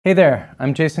Hey there,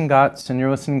 I'm Jason Gotts, and you're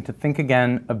listening to Think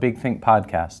Again, a Big Think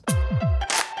podcast.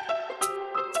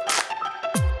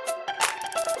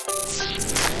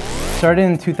 Started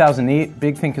in 2008,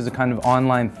 Big Think is a kind of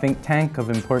online think tank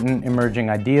of important emerging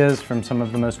ideas from some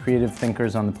of the most creative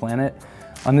thinkers on the planet.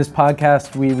 On this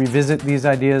podcast, we revisit these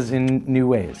ideas in new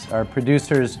ways. Our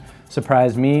producers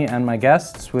surprise me and my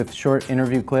guests with short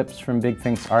interview clips from Big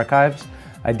Think's archives,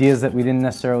 ideas that we didn't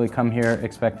necessarily come here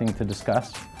expecting to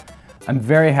discuss. I'm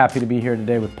very happy to be here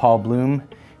today with Paul Bloom.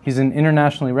 He's an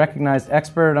internationally recognized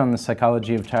expert on the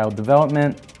psychology of child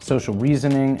development, social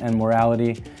reasoning, and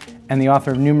morality, and the author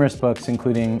of numerous books,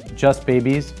 including Just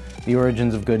Babies, The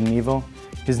Origins of Good and Evil.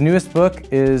 His newest book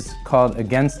is called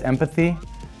Against Empathy,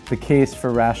 The Case for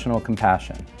Rational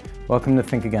Compassion. Welcome to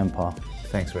Think Again, Paul.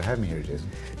 Thanks for having me here, Jason.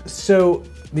 So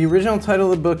the original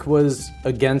title of the book was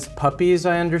Against Puppies,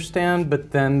 I understand,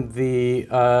 but then the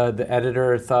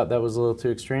editor thought that was a little too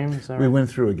extreme, is that right? We went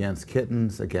through Against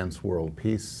Kittens, Against World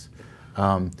Peace.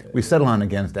 We settled on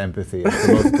Against Empathy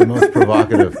as the most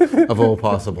provocative of all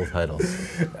possible titles.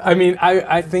 I mean,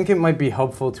 I think it might be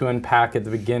helpful to unpack at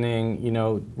the beginning,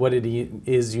 what it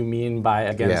is you mean by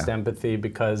Against Empathy,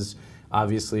 because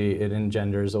obviously it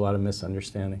engenders a lot of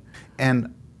misunderstanding.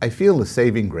 And I feel the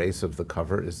saving grace of the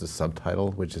cover is the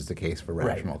subtitle, which is The Case for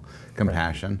Rational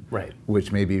Compassion,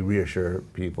 which maybe reassure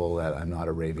people that I'm not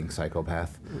a raving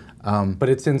psychopath. But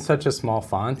it's in such a small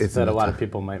font that a lot of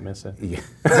people might miss it. Yeah.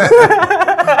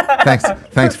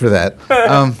 Thanks for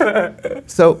that.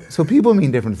 So people mean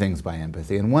different things by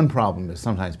empathy, and one problem is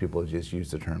sometimes people just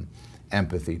use the term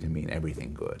empathy to mean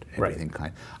everything good, everything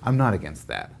kind. I'm not against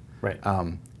that. Right.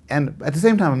 And at the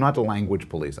same time, I'm not the language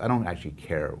police. I don't actually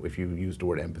care if you use the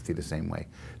word empathy the same way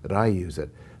that I use it,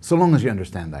 so long as you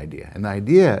understand the idea. And the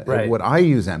idea, what I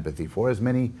use empathy for, as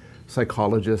many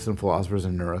psychologists and philosophers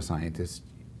and neuroscientists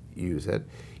use it,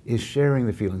 is sharing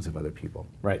the feelings of other people.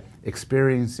 Right.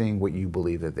 Experiencing what you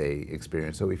believe that they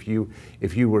experience. So if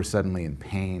you were suddenly in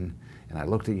pain, and I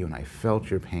looked at you and I felt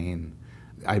your pain,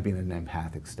 I'd be in an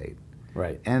empathic state.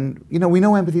 Right. And we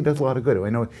know empathy does a lot of good. I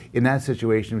know in that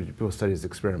situation, if people study this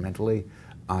experimentally,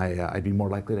 I'd be more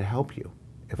likely to help you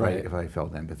if I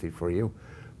felt empathy for you.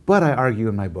 But I argue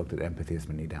in my book that empathy has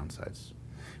many downsides.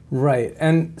 Right.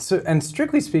 And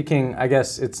strictly speaking, I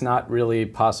guess it's not really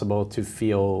possible to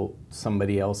feel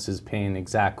somebody else's pain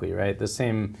exactly, right?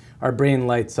 Our brain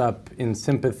lights up in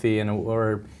sympathy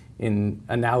or in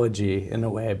analogy in a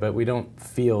way, but we don't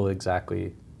feel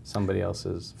exactly somebody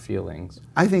else's feelings.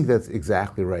 I think that's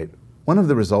exactly right. One of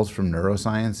the results from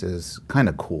neuroscience is kind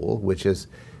of cool, which is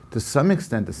to some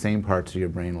extent the same parts of your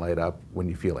brain light up when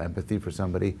you feel empathy for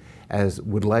somebody as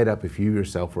would light up if you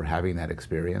yourself were having that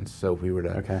experience. So if we were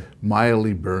to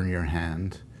mildly burn your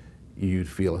hand, you'd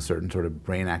feel a certain sort of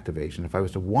brain activation. If I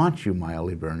was to watch you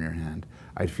mildly burn your hand,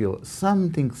 I'd feel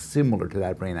something similar to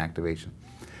that brain activation.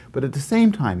 But at the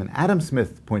same time, and Adam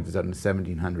Smith pointed this out in the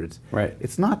 1700s,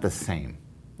 it's not the same.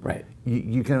 Right.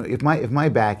 You can if my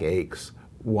back aches,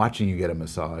 watching you get a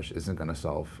massage isn't going to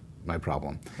solve my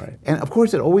problem. Right. And of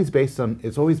course, it's always based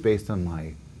on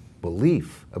my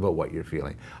belief about what you're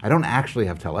feeling. I don't actually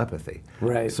have telepathy.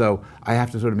 Right. So I have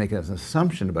to sort of make an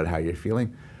assumption about how you're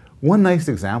feeling. One nice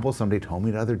example somebody told me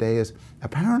the other day is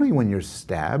apparently when you're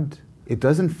stabbed, it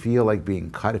doesn't feel like being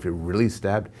cut. If you're really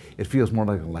stabbed, it feels more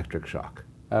like an electric shock.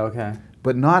 Okay.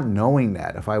 But not knowing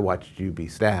that, if I watched you be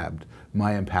stabbed,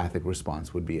 my empathic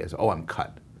response would be I'm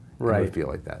cut. Right. It would feel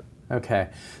like that. Okay.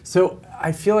 So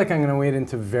I feel like I'm going to wade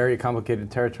into very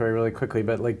complicated territory really quickly,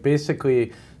 but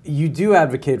basically you do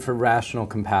advocate for rational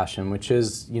compassion, which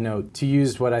is, to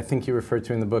use what I think you refer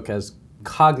to in the book as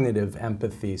cognitive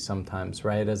empathy sometimes,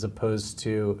 right? As opposed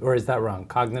to, or is that wrong?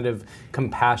 Cognitive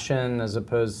compassion as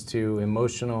opposed to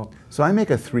emotional? So I make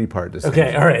a three-part distinction.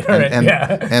 Okay, all right,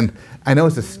 And I know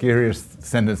it's the scariest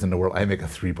sentence in the world, I make a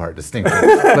three-part distinction,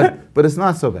 but it's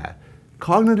not so bad.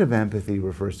 Cognitive empathy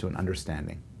refers to an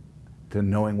understanding, to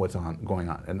knowing what's going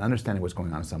on, and understanding what's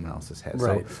going on in someone else's head.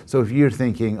 Right. So if you're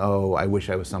thinking, I wish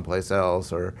I was someplace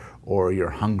else, or you're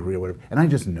hungry or whatever, and I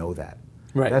just know that.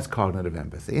 Right. That's cognitive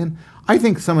empathy. And I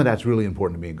think some of that's really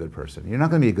important to be a good person. You're not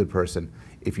going to be a good person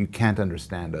if you can't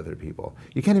understand other people.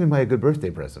 You can't even buy a good birthday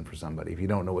present for somebody if you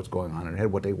don't know what's going on in their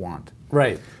head, what they want.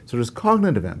 Right. So there's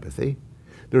cognitive empathy.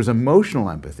 There's emotional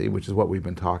empathy, which is what we've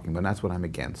been talking about, and that's what I'm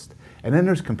against. And then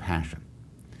there's compassion.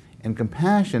 And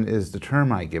compassion is the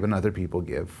term I give and other people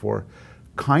give for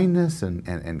kindness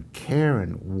and care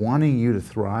and wanting you to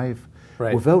thrive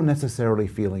without necessarily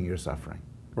feeling your suffering.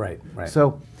 Right.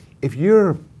 So if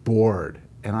you're bored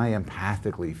and I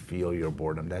empathically feel your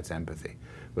boredom, that's empathy.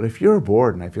 But if you're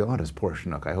bored and I feel, this poor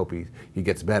schnook, I hope he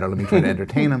gets better, let me try to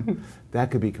entertain him,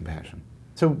 that could be compassion.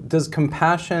 So does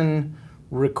compassion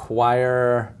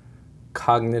require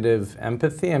cognitive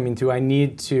empathy? I mean, do I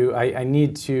need to, I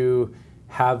need to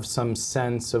have some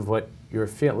sense of what you're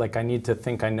feeling, like I need to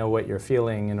think I know what you're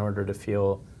feeling in order to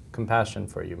feel compassion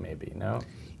for you, maybe, no?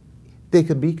 They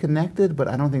could be connected, but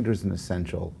I don't think there's an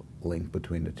essential link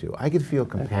between the two. I could feel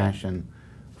compassion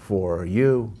for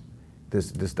you,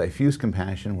 this diffuse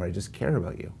compassion where I just care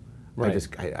about you. Right.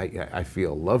 I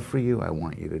feel love for you. I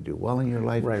want you to do well in your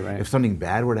life. Right. If something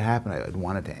bad were to happen, I'd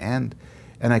want it to end.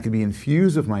 And I could be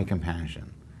infused with my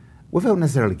compassion without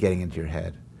necessarily getting into your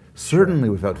head, certainly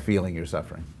without feeling your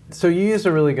suffering. So you use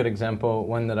a really good example,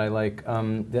 one that I like.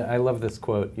 I love this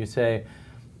quote. You say,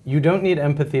 "You don't need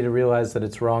empathy to realize that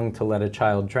it's wrong to let a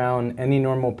child drown. Any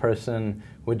normal person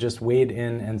would just wade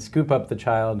in and scoop up the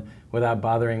child without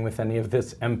bothering with any of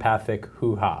this empathic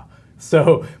hoo-ha."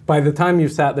 So by the time you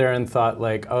sat there and thought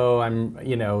like, oh, I'm,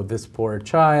 this poor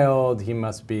child, he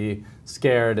must be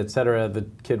scared, etc., the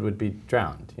kid would be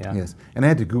drowned. Yeah. Yes, and I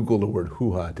had to Google the word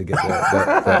hoo-ha to get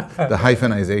the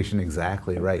hyphenization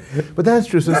exactly right. But that's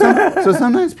true. So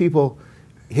sometimes people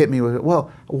hit me with,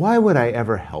 well, why would I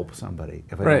ever help somebody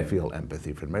if I don't feel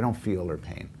empathy for them? I don't feel their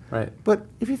pain. Right. But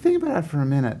if you think about it for a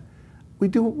minute, we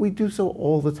do so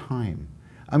all the time.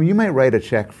 I mean, you might write a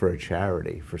check for a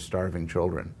charity for starving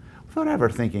children without ever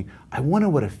thinking, I wonder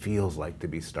what it feels like to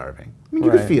be starving. I mean,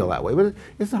 you could feel that way, but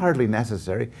it's hardly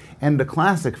necessary. And the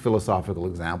classic philosophical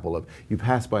example of you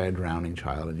pass by a drowning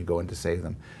child and you go in to save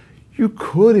them. You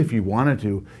could, if you wanted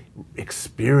to,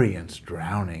 experience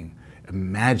drowning,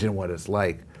 imagine what it's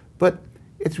like, but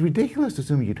it's ridiculous to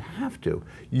assume you'd have to.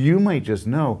 You might just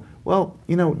know, well,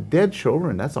 dead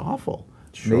children, that's awful.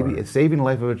 Sure. Maybe saving the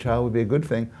life of a child would be a good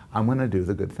thing. I'm going to do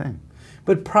the good thing.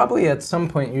 But probably at some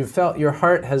point you felt your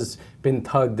heart has been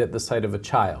tugged at the sight of a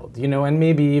child, and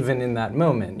maybe even in that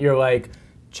moment, you're like,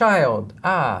 child,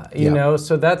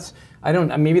 so that's,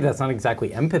 maybe that's not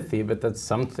exactly empathy, but that's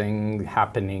something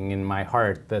happening in my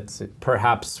heart that's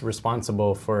perhaps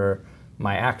responsible for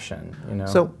my action,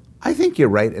 So I think you're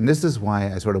right, and this is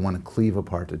why I sort of want to cleave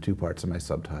apart the two parts of my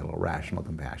subtitle, rational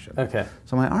compassion. Okay.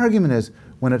 So my argument is,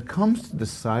 when it comes to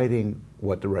deciding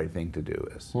what the right thing to do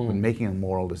is, when making a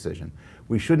moral decision,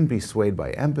 we shouldn't be swayed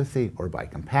by empathy or by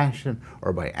compassion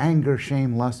or by anger,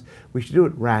 shame, lust. We should do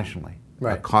it rationally.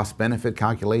 Right. A cost-benefit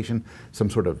calculation, some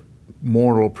sort of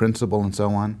moral principle and so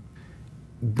on.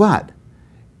 But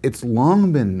it's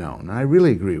long been known, and I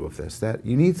really agree with this, that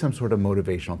you need some sort of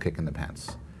motivational kick in the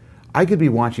pants. I could be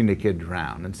watching the kid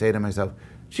drown and say to myself,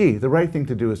 gee, the right thing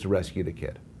to do is to rescue the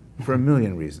kid for a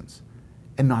million reasons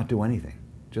and not do anything.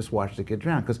 Just watch the kid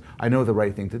drown because I know the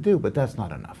right thing to do, but that's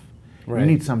not enough. Right. You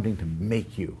need something to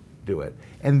make you do it.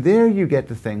 And there you get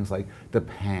to things like the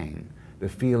pang, the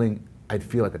feeling, I'd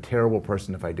feel like a terrible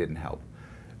person if I didn't help.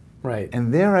 Right.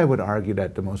 And there I would argue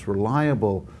that the most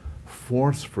reliable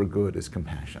force for good is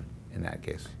compassion in that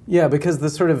case. Yeah, because the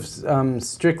sort of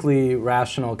strictly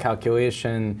rational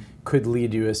calculation could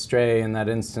lead you astray in that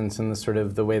instance, in the sort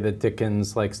of the way that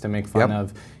Dickens likes to make fun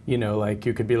of, like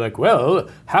you could be like, well,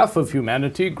 half of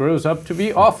humanity grows up to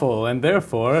be awful, and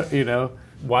therefore,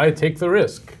 why take the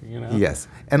risk? Yes,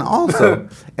 and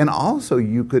also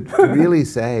you could really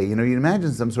say, you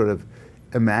imagine some sort of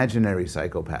imaginary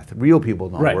psychopath. Real people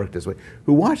don't work this way.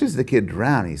 Who watches the kid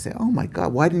drown? And you say, oh my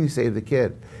God, why didn't you save the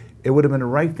kid? It would have been the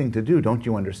right thing to do, don't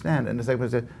you understand? And the psychopath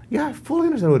said, yeah, I fully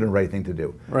understand it would have been the right thing to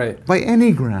do. Right. By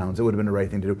any grounds, it would have been the right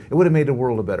thing to do. It would have made the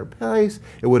world a better place.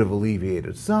 It would have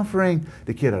alleviated suffering.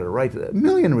 The kid had a right to a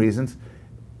million reasons.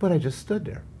 But I just stood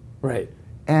there. Right.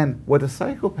 And what the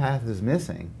psychopath is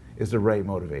missing is the right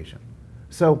motivation.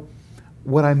 So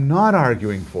what I'm not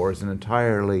arguing for is an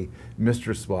entirely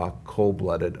Mr. Spock,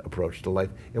 cold-blooded approach to life.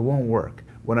 It won't work.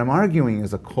 What I'm arguing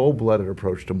is a cold-blooded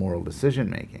approach to moral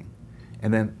decision-making.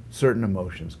 And then certain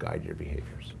emotions guide your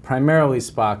behaviors. Primarily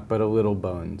Spock, but a little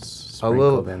Bones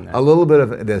sprinkled in there. A little bit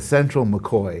of the essential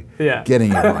McCoy getting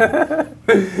you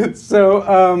on.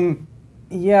 So,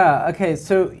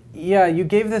 you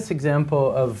gave this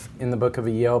example in the book of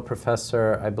a Yale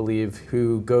professor, I believe,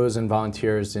 who goes and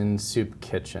volunteers in soup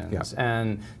kitchens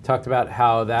and talked about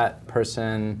how that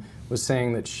person was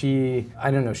saying that she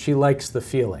likes the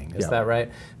feeling. Is that right?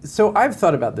 So I've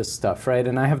thought about this stuff, right?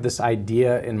 And I have this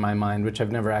idea in my mind, which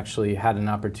I've never actually had an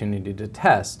opportunity to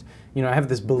test. I have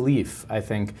this belief, I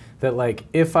think, that like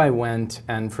if I went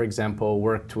and, for example,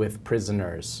 worked with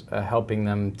prisoners, helping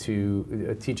them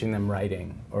to, teaching them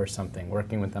writing or something,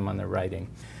 working with them on their writing,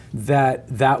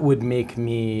 that would make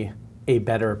me a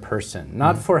better person.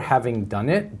 Not for having done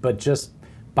it, but just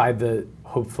by the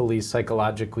hopefully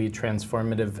psychologically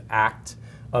transformative act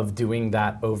of doing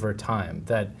that over time.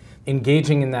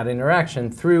 engaging in that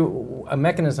interaction through a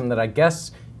mechanism that I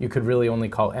guess you could really only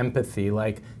call empathy,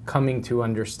 like coming to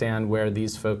understand where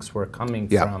these folks were coming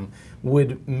from,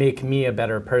 would make me a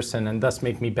better person and thus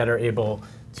make me better able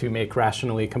to make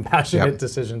rationally compassionate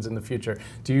decisions in the future.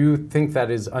 Do you think that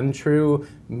is untrue,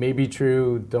 maybe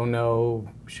true, don't know,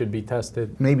 should be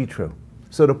tested? Maybe true.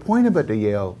 So the point about the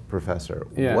Yale professor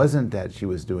wasn't that she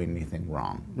was doing anything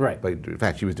wrong. Right. But in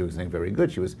fact, she was doing something very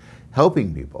good. She was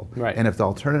helping people. Right. And if the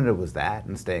alternative was that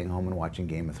and staying home and watching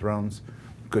Game of Thrones,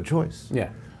 good choice. Yeah.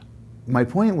 My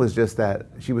point was just that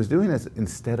she was doing this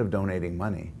instead of donating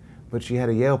money, but she had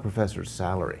a Yale professor's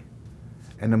salary,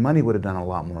 and the money would have done a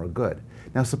lot more good.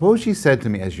 Now, suppose she said to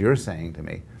me, as you're saying to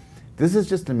me, this is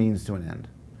just a means to an end.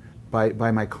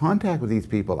 By my contact with these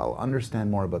people, I'll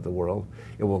understand more about the world.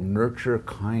 It will nurture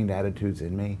kind attitudes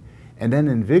in me. And then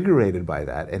invigorated by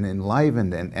that and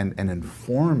enlivened and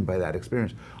informed by that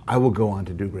experience, I will go on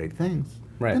to do great things.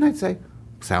 Right. And I'd say,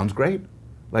 sounds great.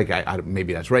 Like,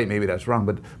 maybe that's right, maybe that's wrong,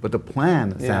 but the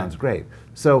plan sounds great.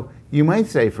 So you might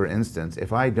say, for instance,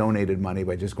 if I donated money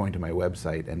by just going to my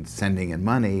website and sending in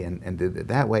money and did it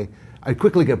that way, I'd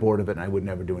quickly get bored of it and I would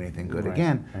never do anything good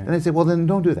again. Right. And I'd say, well, then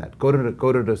don't do that. Go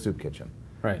to the soup kitchen.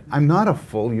 Right. I'm not a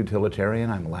full utilitarian.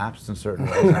 I'm lapsed in certain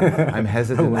ways. I'm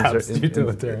hesitant.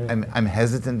 I'm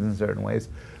hesitant in certain ways,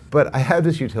 but I have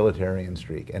this utilitarian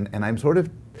streak, and I'm sort of.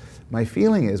 My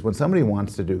feeling is when somebody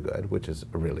wants to do good, which is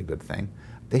a really good thing,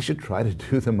 they should try to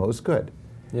do the most good.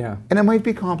 Yeah. And it might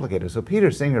be complicated. So Peter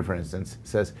Singer, for instance,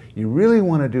 says, you really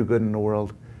want to do good in the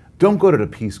world, don't go to the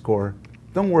Peace Corps,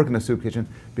 don't work in the soup kitchen,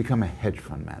 become a hedge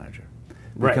fund manager.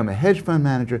 Become a hedge fund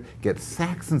manager, get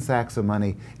sacks and sacks of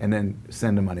money, and then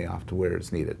send the money off to where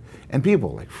it's needed. And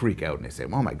people like freak out and they say,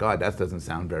 oh my God, that doesn't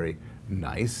sound very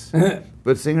nice.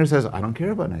 But Singer says, I don't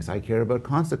care about nice, I care about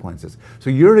consequences. So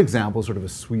your example is sort of a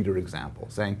sweeter example,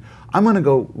 saying, I'm going to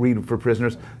go read for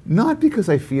prisoners, not because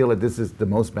I feel that this is the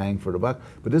most bang for the buck,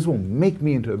 but this will make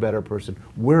me into a better person,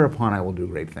 whereupon I will do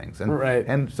great things.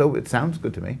 And so it sounds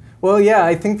good to me. Well, yeah,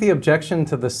 I think the objection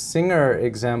to the Singer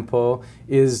example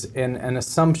is an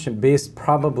assumption, based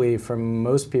probably for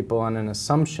most people on an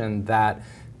assumption that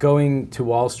going to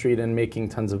Wall Street and making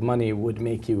tons of money would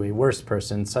make you a worse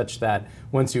person, such that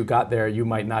once you got there, you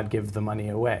might not give the money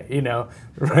away,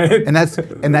 right? And that's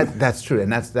true,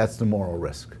 and that's the moral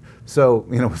risk. So,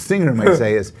 what Singer might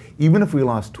say is, even if we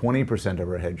lost 20% of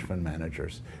our hedge fund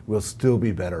managers, we'll still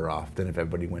be better off than if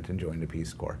everybody went and joined the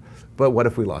Peace Corps. But what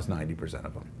if we lost 90%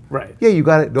 of them? Right. Yeah, you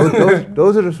got it.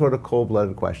 Those are the sort of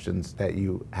cold-blooded questions that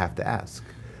you have to ask.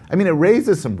 I mean, it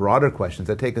raises some broader questions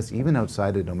that take us even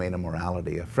outside the domain of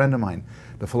morality. A friend of mine,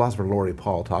 the philosopher Laurie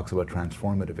Paul, talks about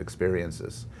transformative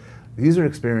experiences. These are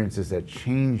experiences that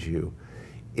change you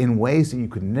in ways that you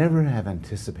could never have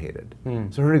anticipated.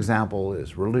 So her example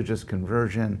is religious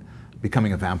conversion,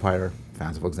 becoming a vampire,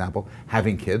 fanciful example,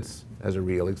 having kids as a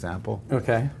real example.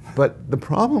 Okay. But the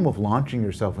problem of launching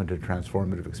yourself into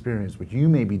transformative experience, which you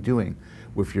may be doing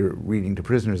with your reading to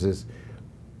prisoners, is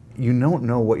you don't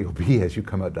know what you'll be as you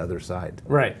come out the other side.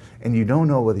 Right. And you don't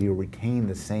know whether you'll retain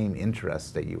the same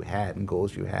interests that you had and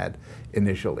goals you had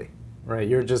initially. Right,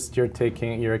 you're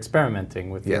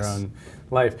experimenting with your own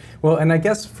life. Well, and I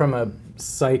guess from a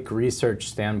psych research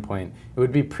standpoint, it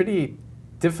would be pretty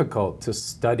difficult to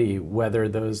study whether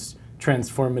those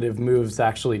transformative moves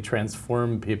actually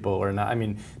transform people or not. I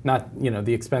mean, not,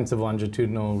 the expense of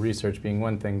longitudinal research being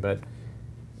one thing, but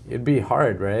it'd be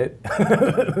hard, right?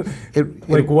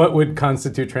 What would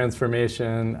constitute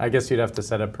transformation? I guess you'd have to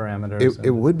set up parameters. It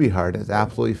would be hard. It's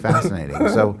absolutely fascinating.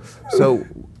 So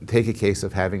take a case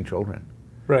of having children.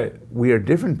 Right. We are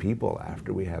different people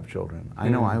after we have children. I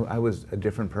know I was a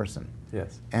different person.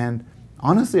 Yes. And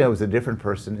honestly, I was a different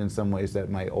person in some ways that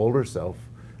my older self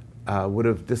would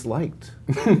have disliked.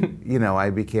 I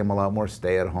became a lot more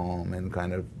stay-at-home and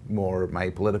kind of more, my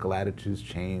political attitudes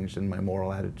changed and my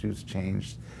moral attitudes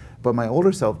changed. But my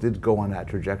older self did go on that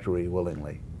trajectory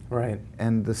willingly. Right.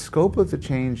 And the scope of the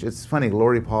change, it's funny,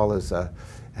 Laurie Paul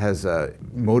has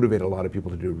motivated a lot of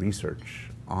people to do research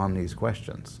on these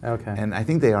questions. Okay. And I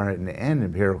think they are in the end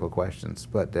empirical questions,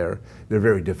 but they're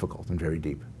very difficult and very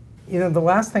deep. The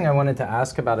last thing I wanted to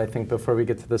ask about, I think, before we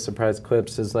get to the surprise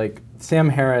clips is Sam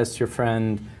Harris, your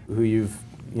friend who you've,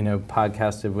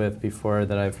 podcasted with before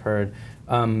that I've heard,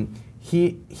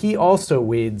 he also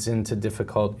wades into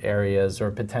difficult areas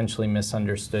or potentially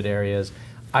misunderstood areas.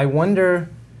 I wonder,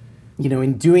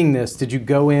 in doing this, did you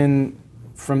go in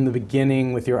from the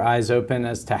beginning with your eyes open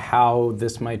as to how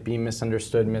this might be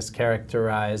misunderstood,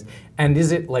 mischaracterized? And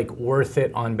is it worth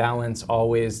it on balance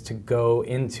always to go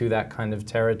into that kind of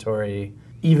territory,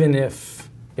 even if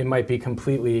it might be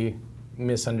completely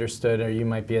misunderstood, or you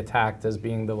might be attacked as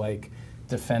being the like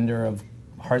defender of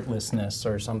heartlessness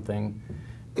or something?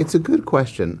 It's a good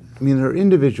question. I mean, there are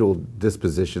individual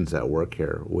dispositions at work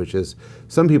here, which is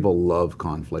some people love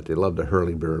conflict. They love the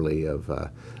hurly-burly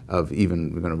of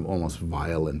even kind of almost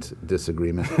violent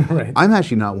disagreement. Right. I'm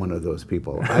actually not one of those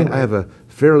people. I have a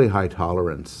fairly high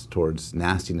tolerance towards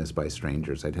nastiness by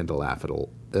strangers. I tend to laugh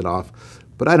it off,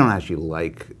 but I don't actually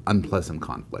like unpleasant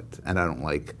conflict, and I don't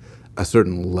like a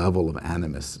certain level of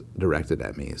animus directed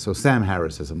at me. So Sam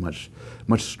Harris has a much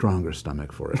stronger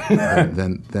stomach for it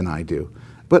than I do.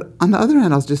 But on the other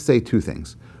hand, I'll just say two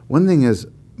things. One thing is,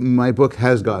 my book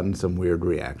has gotten some weird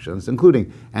reactions,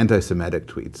 including anti-Semitic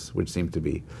tweets, which seem to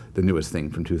be the newest thing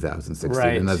from 2016.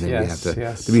 Right, Another thing yes, we have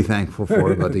yes. to be thankful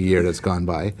for about the year that's gone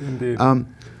by. Indeed.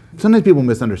 Sometimes people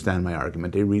misunderstand my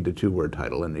argument. They read the two-word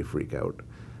title and they freak out.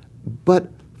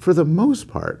 But for the most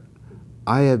part,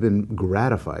 I have been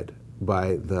gratified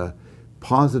by the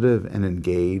positive and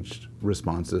engaged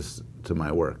responses to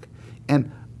my work.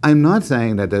 And I'm not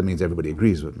saying that means everybody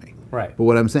agrees with me. Right. But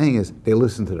what I'm saying is they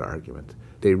listen to the argument.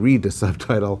 They read the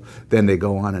subtitle, then they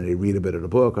go on and they read a bit of the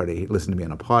book, or they listen to me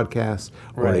on a podcast,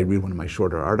 or they Right. read one of my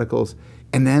shorter articles.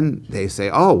 And then they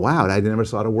say, oh, wow, I never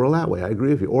saw the world that way. I agree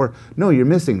with you. Or, no, you're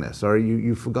missing this, or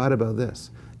you forgot about this.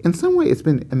 In some way, it's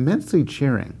been immensely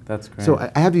cheering. That's great. So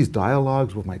I have these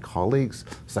dialogues with my colleagues,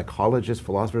 psychologists,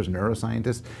 philosophers,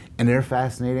 neuroscientists, and they're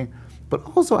fascinating. But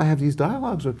also I have these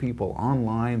dialogues with people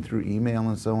online, through email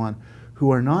and so on,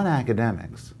 who are not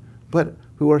academics, but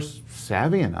who are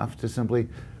savvy enough to simply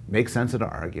make sense of the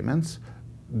arguments,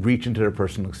 reach into their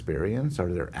personal experience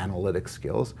or their analytic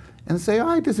skills, and say, oh,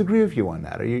 I disagree with you on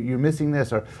that, or you're missing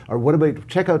this, or what about,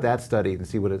 check out that study and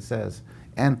see what it says.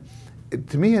 And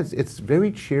to me, it's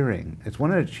very cheering. It's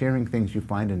one of the cheering things you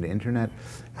find in the internet,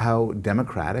 how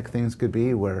democratic things could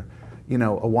be, where, you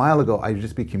know, a while ago I'd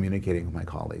just be communicating with my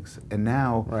colleagues, and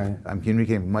now Right. I'm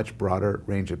communicating with a much broader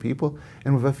range of people,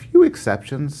 and with a few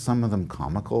exceptions, some of them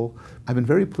comical, I've been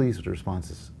very pleased with the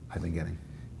responses I've been getting.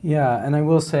 Yeah, and I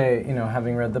will say, you know,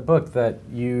 having read the book, that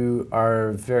you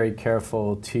are very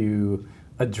careful to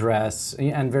address,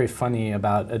 and very funny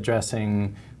about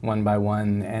addressing one by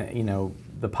one, you know,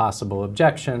 the possible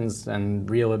objections and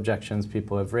real objections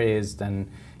people have raised. And,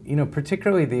 you know,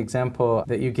 particularly the example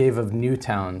that you gave of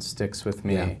Newtown sticks with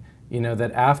me. Yeah. You know,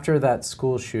 that after that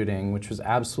school shooting, which was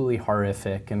absolutely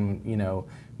horrific and, you know,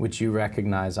 which you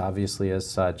recognize obviously as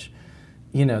such,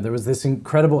 you know, there was this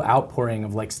incredible outpouring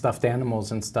of like stuffed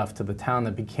animals and stuff to the town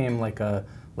that became like a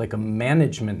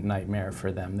management nightmare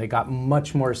for them. They got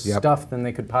much more stuff than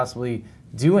they could possibly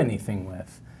do anything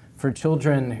with. For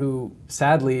children who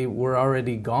sadly were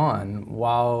already gone,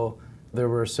 while there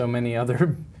were so many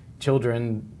other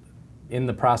children in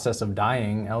the process of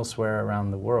dying elsewhere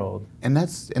around the world. And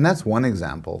that's one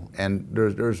example. And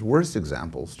there's worse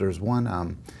examples. There's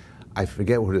one, I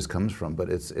forget where this comes from, but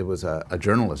it was a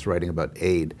journalist writing about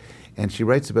aid. And she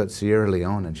writes about Sierra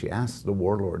Leone, and she asks the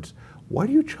warlords, why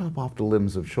do you chop off the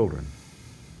limbs of children?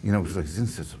 You know,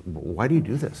 why do you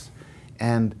do this?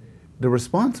 And the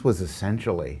response was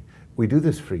essentially, we do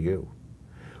this for you.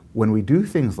 When we do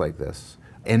things like this,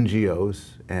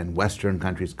 NGOs and Western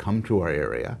countries come to our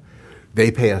area. They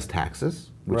pay us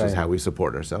taxes, which is how we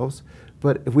support ourselves.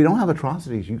 But if we don't have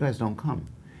atrocities, you guys don't come.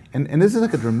 And this is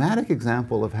like a dramatic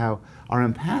example of how our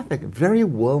empathic, very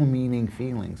well-meaning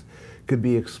feelings could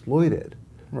be exploited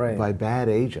by bad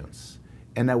agents,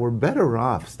 and that we're better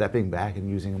off stepping back and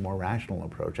using a more rational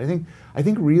approach. I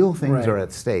think real things are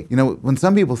at stake. You know, when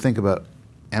some people think about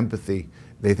empathy,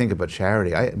 they think about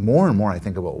charity. More and more I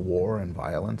think about war and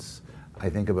violence. I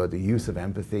think about the use of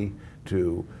empathy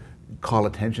to call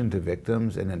attention to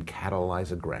victims and then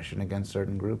catalyze aggression against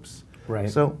certain groups. Right.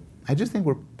 So I just think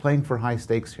we're playing for high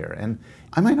stakes here. And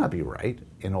I might not be right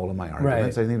in all of my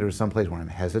arguments. I think there's some places where I'm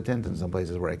hesitant and some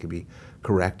places where I could be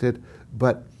corrected.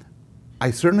 But I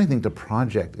certainly think the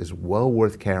project is well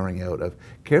worth carrying out, of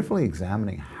carefully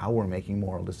examining how we're making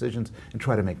moral decisions and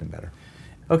try to make them better.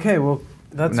 Okay, well,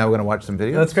 now we're going to watch some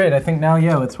videos? That's great. I think now,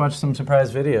 let's watch some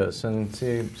surprise videos and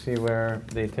see where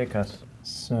they take us.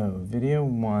 So, video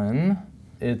 1,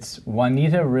 it's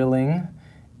Juanita Rilling,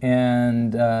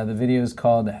 and the video is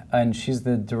called, and she's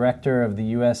the director of the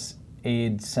U.S.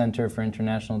 Aid Center for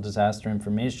International Disaster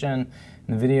Information,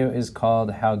 and the video is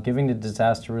called How Giving to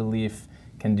Disaster Relief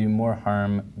Can Do More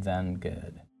Harm Than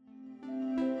Good.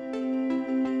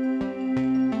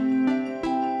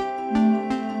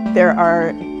 There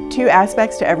are two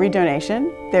aspects to every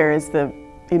donation. There is the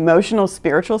emotional,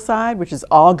 spiritual side, which is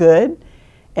all good,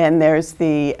 and there's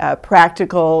the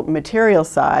practical, material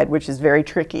side, which is very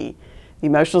tricky. The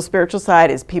emotional, spiritual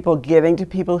side is people giving to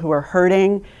people who are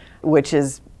hurting, which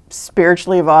is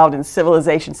spiritually evolved and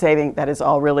civilization saving, that is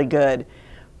all really good.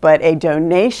 But a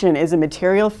donation is a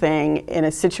material thing in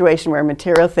a situation where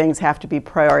material things have to be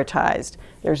prioritized.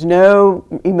 There's no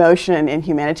emotion in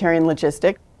humanitarian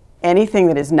logistics. Anything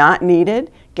that is not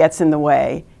needed gets in the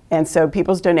way. And so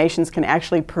people's donations can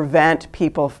actually prevent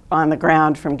people on the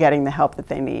ground from getting the help that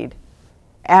they need.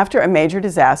 After a major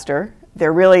disaster,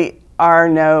 there really are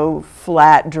no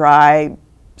flat, dry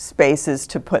spaces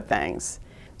to put things.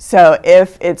 So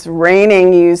if it's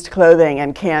raining used clothing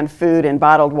and canned food and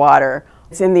bottled water,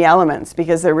 it's in the elements,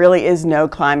 because there really is no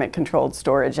climate-controlled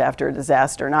storage after a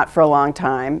disaster, not for a long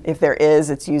time. If there is,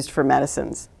 it's used for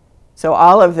medicines. So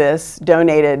all of this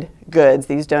donated goods,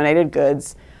 these donated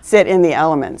goods, sit in the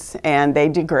elements and they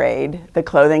degrade. The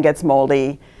clothing gets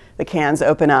moldy, the cans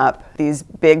open up, these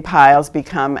big piles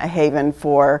become a haven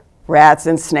for rats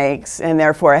and snakes, and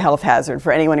therefore a health hazard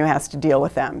for anyone who has to deal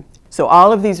with them. So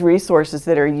all of these resources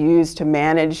that are used to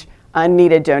manage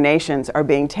unneeded donations are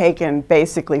being taken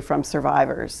basically from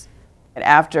survivors.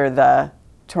 After the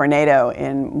tornado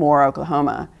in Moore,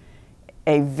 Oklahoma,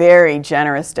 a very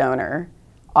generous donor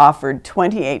offered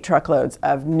 28 truckloads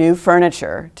of new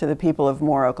furniture to the people of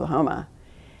Moore, Oklahoma.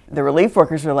 The relief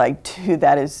workers were like, dude,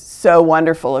 that is so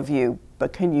wonderful of you,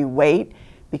 but can you wait?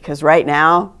 Because right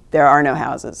now, there are no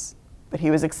houses. But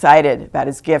he was excited about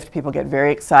his gift. People get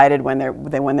very excited when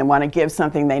they want to give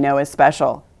something they know is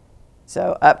special.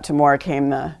 So up to Moore came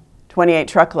the 28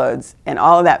 truckloads, and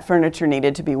all of that furniture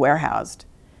needed to be warehoused.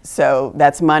 So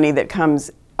that's money that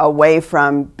comes away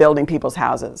from building people's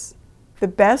houses. The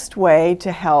best way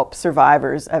to help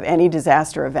survivors of any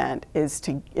disaster event is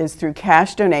through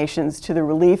cash donations to the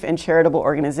relief and charitable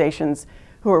organizations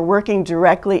who are working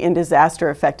directly in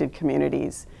disaster-affected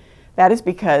communities. That is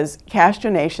because cash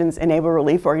donations enable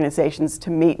relief organizations to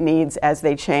meet needs as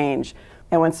they change.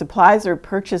 And when supplies are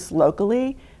purchased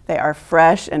locally, they are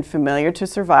fresh and familiar to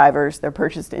survivors. They're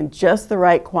purchased in just the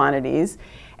right quantities,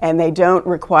 and they don't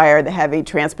require the heavy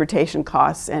transportation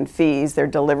costs and fees. They're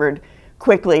delivered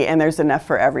quickly, and there's enough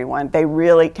for everyone.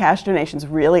 Cash donations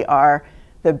really are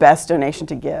the best donation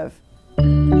to give.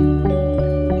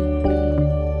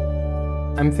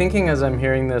 I'm thinking as I'm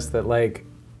hearing this that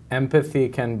empathy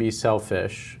can be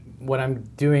selfish. What I'm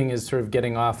doing is sort of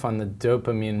getting off on the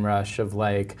dopamine rush of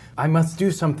I must do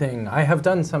something, I have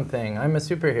done something, I'm a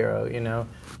superhero, you know?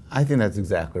 I think that's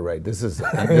exactly right. This is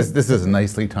a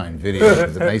nicely timed video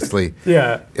because it nicely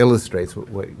illustrates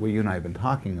what you and I have been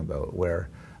talking about, where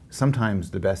sometimes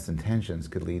the best intentions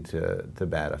could lead to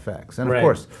bad effects. And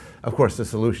of course, the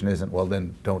solution isn't, well,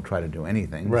 then don't try to do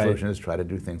anything. The solution is try to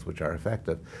do things which are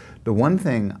effective. The one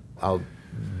thing I'll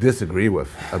disagree with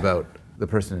about the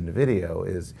person in the video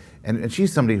is, and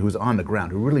she's somebody who's on the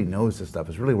ground, who really knows this stuff,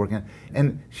 is really working on it,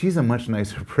 and she's a much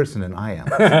nicer person than I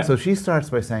am. So she starts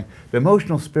by saying, the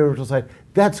emotional, spiritual side,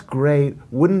 that's great,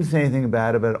 wouldn't say anything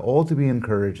bad about it, all to be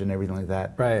encouraged and everything like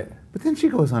that. Right. But then she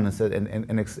goes on and said,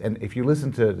 and if you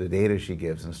listen to the data she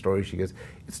gives and the stories she gives,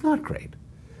 it's not great.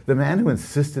 The man who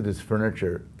insisted his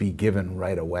furniture be given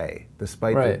right away,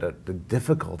 despite the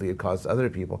difficulty it caused other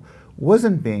people,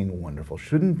 wasn't being wonderful,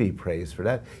 shouldn't be praised for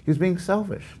that. He was being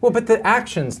selfish. Well, but the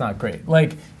action's not great.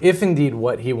 If indeed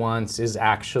what he wants is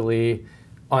actually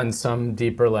on some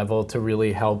deeper level to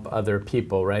really help other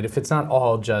people, right? If it's not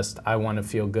all just, I want to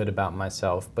feel good about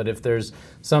myself, but if there's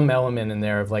some element in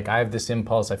there of I have this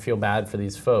impulse, I feel bad for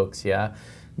these folks,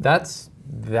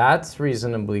 that's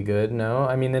reasonably good, no?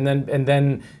 I mean, and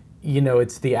then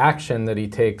it's the action that he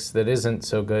takes that isn't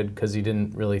so good because he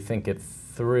didn't really think it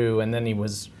through, and then he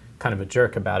was kind of a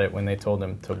jerk about it when they told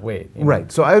him to wait.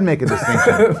 Right, so I would make a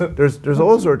distinction. There's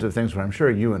all sorts of things where I'm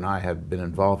sure you and I have been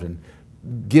involved in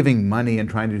giving money and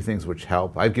trying to do things which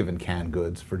help. I've given canned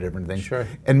goods for different things. Sure.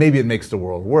 And maybe it makes the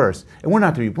world worse. And we're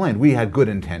not to be blamed. We had good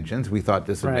intentions. We thought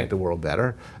this would make the world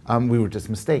better. We were just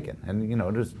mistaken. And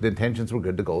the intentions were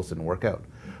good, the goals didn't work out.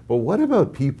 But what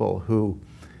about people who,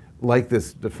 like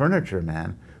the furniture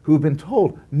man, who've been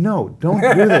told, no, don't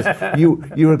do this.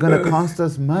 You are going to cost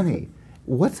us money.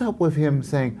 What's up with him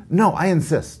saying, no, I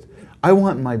insist. I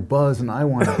want my buzz and I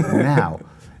want it now.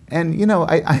 And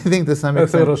I think to some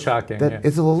extent that's a little shocking.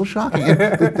 It's a little shocking.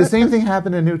 And the same thing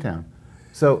happened in Newtown.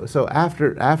 So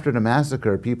after the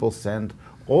massacre, people sent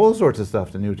all sorts of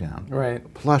stuff to Newtown. Right.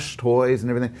 Plush toys and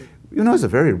everything. It's a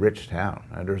very rich town.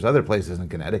 There's other places in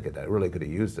Connecticut that really could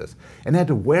have used this. And they had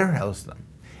to warehouse them.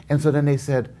 And so then they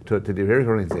said to the various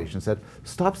organizations,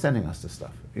 stop sending us this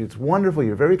stuff. It's wonderful,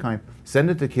 you're very kind, send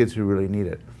it to kids who really need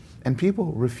it. And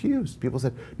people refused. People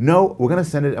said, no, we're going to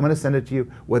send it, I'm going to send it to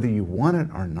you whether you want it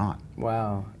or not.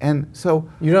 Wow. And so...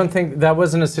 You don't think that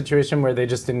wasn't a situation where they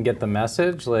just didn't get the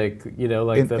message? Like, you know,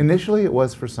 like initially it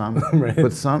was for some, right.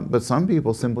 but some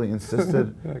people simply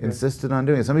insisted insisted on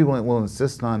doing it. Some people will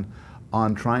insist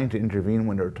on trying to intervene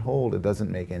when they're told it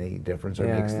doesn't make any difference or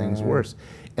makes things worse.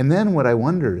 And then what I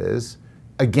wondered is,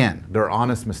 again, there are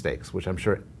honest mistakes, which I'm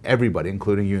sure everybody,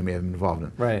 including you, may have been involved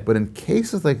in. Right. But in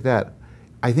cases like that,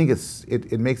 I think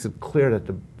it makes it clear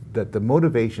that the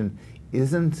motivation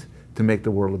isn't to make the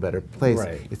world a better place.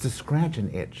 Right. It's to scratch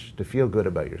an itch, to feel good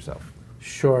about yourself.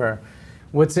 Sure.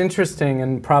 What's interesting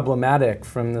and problematic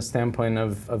from the standpoint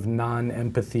of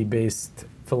non-empathy-based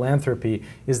philanthropy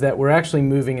is that we're actually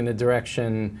moving in a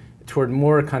direction toward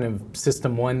more kind of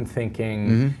system one thinking.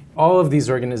 Mm-hmm. All of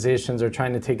these organizations are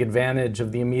trying to take advantage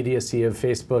of the immediacy of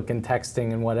Facebook and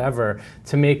texting and whatever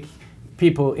to make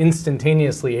people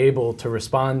instantaneously able to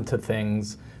respond to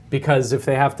things, because if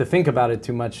they have to think about it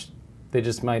too much, they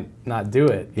just might not do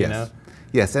it, you know?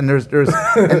 Yes, and there's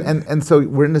and so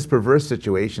we're in this perverse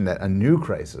situation that a new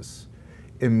crisis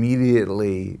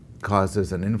immediately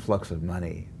causes an influx of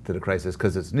money to the crisis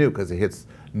because it's new, because it hits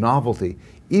novelty,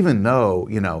 even though,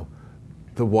 you know,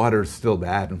 the water's still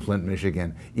bad in Flint,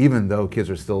 Michigan, even though kids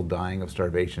are still dying of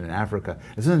starvation in Africa.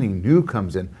 As something new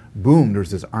comes in, boom,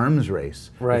 there's this arms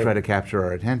race to try to capture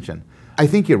our attention. I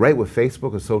think you're right with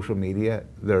Facebook, with social media,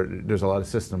 there's a lot of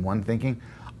system one thinking.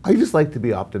 I just like to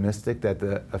be optimistic that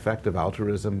the effective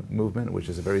altruism movement, which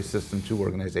is a very system two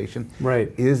organization,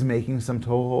 is making some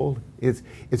toehold.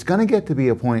 It's going to get to be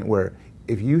a point where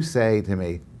if you say to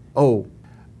me, oh,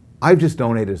 I've just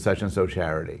donated such and so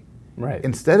charity,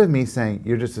 instead of me saying,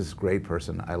 you're just this great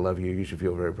person, I love you, you should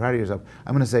feel very proud of yourself,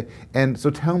 I'm going to say, and so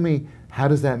tell me, how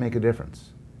does that make a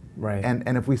difference? Right.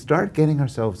 And if we start getting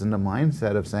ourselves in the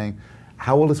mindset of saying,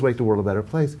 how will this make the world a better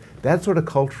place, that sort of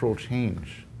cultural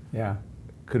change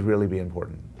could really be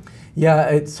important.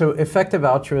 Yeah, so effective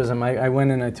altruism, I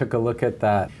went and I took a look at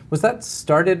that. Was that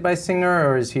started by Singer,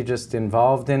 or is he just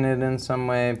involved in it in some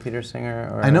way, Peter Singer?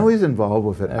 Or? I know he's involved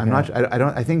with it. Okay. I'm not.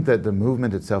 I think that the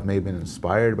movement itself may have been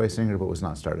inspired by Singer, but was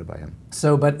not started by him.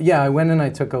 So, but yeah, I went and I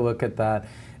took a look at that,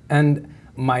 and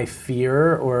my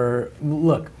fear, or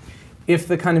look, if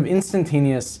the kind of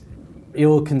instantaneous,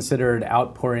 ill-considered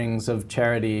outpourings of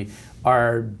charity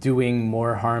are doing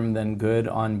more harm than good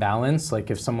on balance, like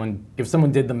if someone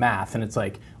did the math and it's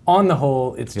like, on the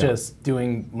whole, it's just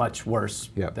doing much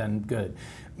worse than good.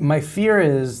 My fear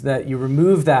is that you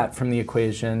remove that from the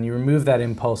equation, you remove that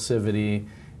impulsivity,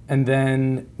 and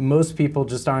then most people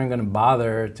just aren't going to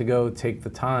bother to go take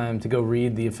the time to go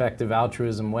read the effective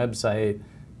altruism website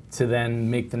to then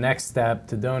make the next step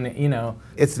to donate, you know.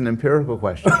 It's an empirical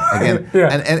question. Again,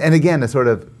 and again, a sort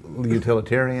of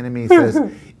utilitarian in me says,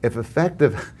 if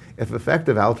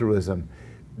effective altruism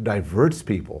diverts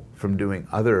people from doing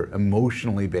other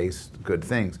emotionally based good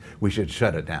things, we should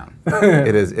shut it down.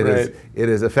 It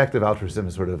is effective altruism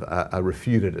is sort of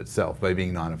refuted itself by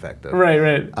being non-effective.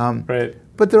 Right.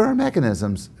 But there are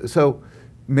mechanisms. So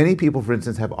many people, for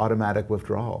instance, have automatic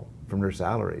withdrawal from their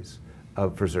salaries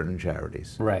for certain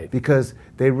charities. Right. Because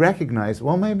they recognize,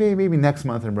 well, maybe next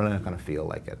month I'm really not going to feel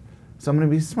like it. So I'm going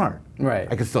to be smart. Right.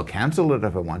 I can still cancel it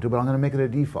if I want to, but I'm going to make it a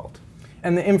default.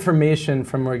 And the information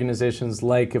from organizations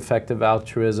like Effective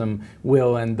Altruism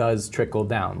will and does trickle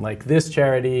down. Like, this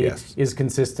charity is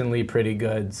consistently pretty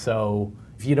good, so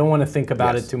if you don't want to think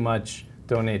about it too much,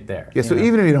 donate there. Yeah, so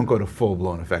even if you don't go to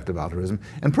full-blown effective altruism,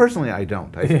 and personally I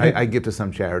don't. I give to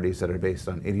some charities that are based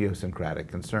on idiosyncratic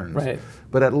concerns. Right.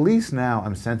 But at least now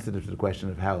I'm sensitive to the question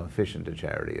of how efficient a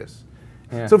charity is.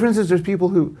 Yeah. So for instance,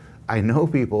 I know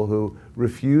people who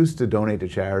refuse to donate to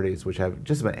charities which have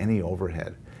just about any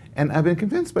overhead. And I've been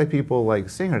convinced by people like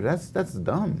Singer, that's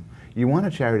dumb. You want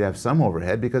a charity to have some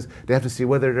overhead because they have to see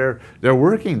whether they're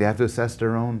working. They have to assess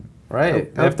their own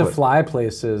Right. They have to fly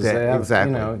places.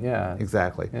 Exactly.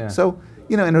 Exactly. Yeah. So,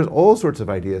 and there's all sorts of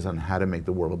ideas on how to make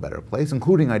the world a better place,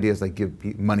 including ideas like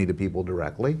give money to people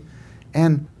directly.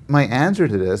 And my answer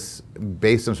to this,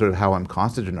 based on sort of how I'm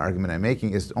constituting an argument I'm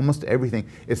making, is almost everything.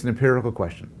 It's an empirical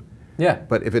question. Yeah.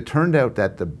 But if it turned out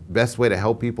that the best way to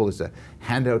help people is to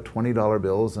hand out $20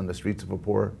 bills on the streets of a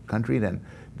poor country,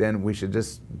 then we should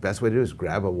best way to do is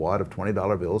grab a wad of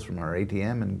 $20 bills from our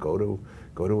ATM and go to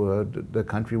the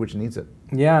country which needs it.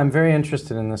 Yeah, I'm very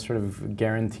interested in this sort of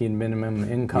guaranteed minimum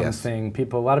income thing.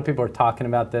 A lot of people are talking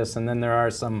about this, and then there are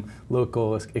some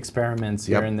local experiments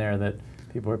here and there that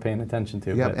people are paying attention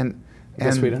to. But I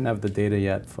guess we don't have the data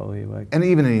yet fully. And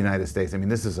even in the United States, I mean,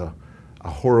 this is a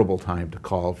horrible time to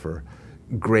call for,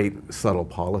 great subtle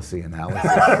policy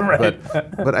analysis.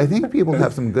 But I think people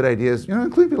have some good ideas,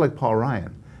 including people like Paul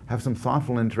Ryan, have some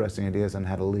thoughtful, interesting ideas on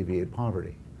how to alleviate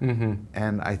poverty.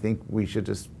 And I think we should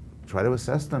just try to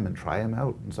assess them and try them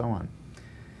out and so on.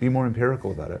 Be more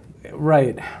empirical about it.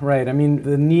 Right. I mean,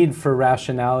 the need for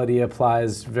rationality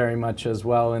applies very much as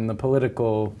well in the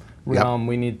political realm.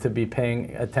 We need to be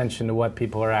paying attention to what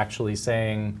people are actually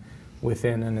saying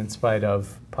within and in spite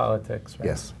of politics, right?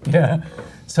 Yes. Yeah.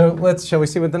 So shall we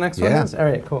see what the next one Yeah. is? All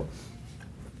right, cool.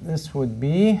 This would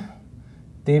be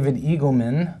David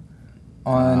Eagleman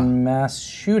on mass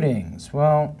shootings.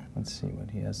 Well, let's see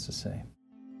what he has to say.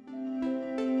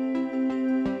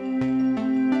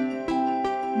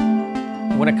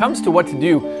 When it comes to what to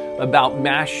do about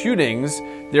mass shootings,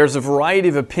 there's a variety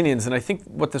of opinions, and I think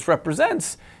what this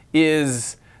represents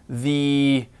is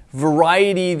the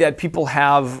variety that people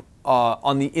have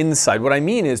on the inside. What I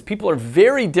mean is people are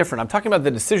very different. I'm talking about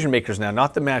the decision makers now,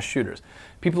 not the mass shooters.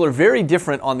 People are very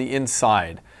different on the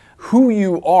inside. Who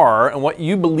you are and what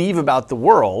you believe about the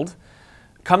world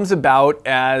comes about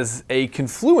as a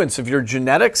confluence of your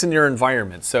genetics and your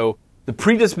environment. So the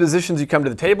predispositions you come to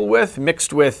the table with,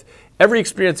 mixed with every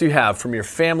experience you have, from your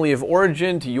family of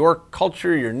origin to your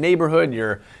culture, your neighborhood,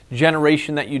 your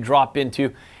generation that you drop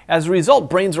into. As a result,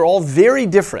 brains are all very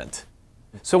different.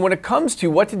 So when it comes to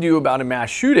what to do about a mass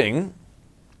shooting,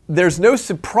 there's no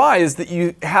surprise that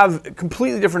you have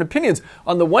completely different opinions.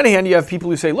 On the one hand, you have people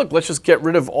who say, look, let's just get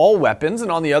rid of all weapons.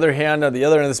 And on the other hand, on the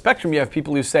other end of the spectrum, you have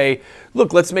people who say,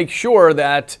 look, let's make sure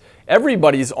that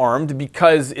everybody's armed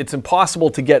because it's impossible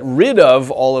to get rid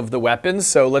of all of the weapons.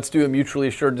 So let's do a mutually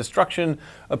assured destruction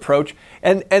approach.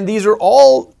 And these are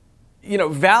all,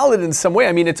 valid in some way.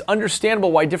 I mean, it's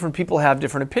understandable why different people have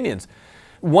different opinions.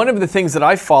 One of the things that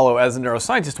I follow as a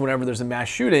neuroscientist whenever there's a mass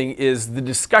shooting is the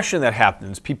discussion that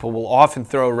happens. People will often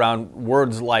throw around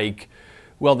words like,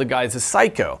 well, the guy's a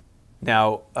psycho.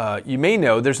 Now, you may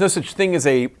know there's no such thing as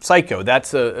a psycho.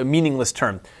 That's a meaningless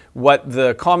term. What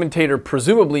the commentator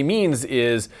presumably means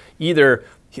is either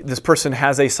this person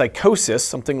has a psychosis,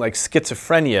 something like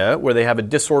schizophrenia, where they have a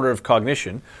disorder of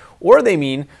cognition, or they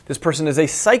mean this person is a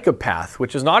psychopath,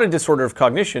 which is not a disorder of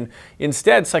cognition.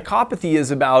 Instead, psychopathy is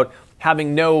about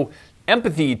having no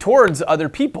empathy towards other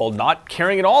people, not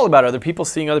caring at all about other people,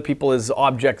 seeing other people as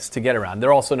objects to get around.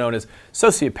 They're also known as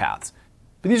sociopaths.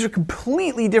 But these are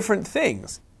completely different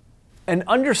things. An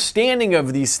understanding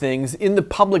of these things in the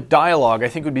public dialogue, I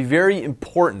think, would be very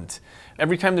important.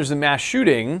 Every time there's a mass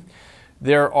shooting,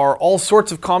 there are all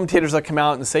sorts of commentators that come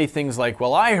out and say things like,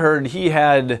 well, I heard he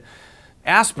had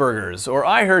Asperger's, or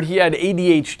I heard he had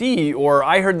ADHD, or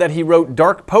I heard that he wrote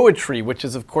dark poetry, which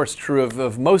is, of course, true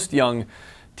of most young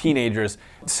teenagers.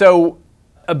 So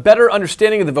a better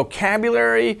understanding of the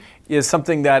vocabulary is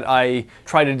something that I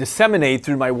try to disseminate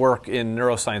through my work in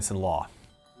neuroscience and law.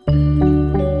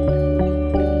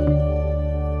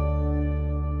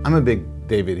 I'm a big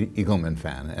David Eagleman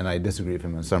fan, and I disagree with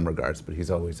him in some regards, but he's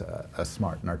always a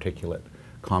smart and articulate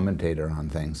commentator on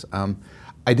things.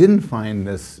 I didn't find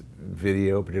this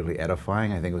video particularly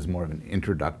edifying. I think it was more of an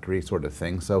introductory sort of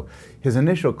thing. So his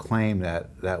initial claim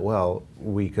that well,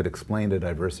 we could explain the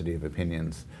diversity of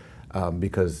opinions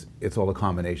because it's all a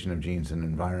combination of genes and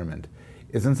environment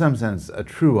is in some sense a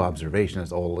true observation.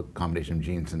 It's all a combination of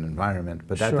genes and environment,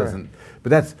 but that doesn't, but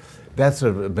that's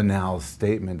sort of a banal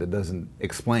statement that doesn't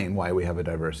explain why we have a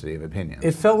diversity of opinions.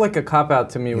 It felt like a cop-out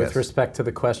to me with respect to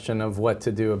the question of what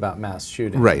to do about mass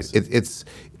shootings. Right.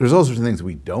 There's all sorts of things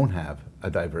we don't have a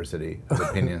diversity of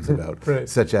opinions about, right.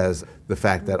 Such as the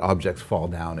fact that objects fall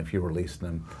down if you release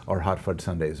them, or hot fudge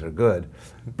sundaes are good.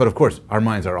 But of course, our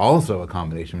minds are also a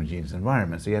combination of genes and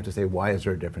environment. So you have to say, why is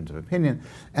there a difference of opinion?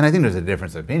 And I think there's a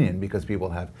difference of opinion because people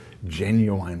have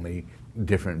genuinely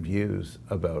different views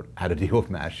about how to deal with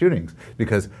mass shootings.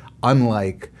 Because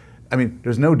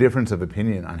there's no difference of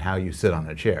opinion on how you sit on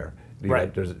a chair.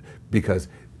 Right. Because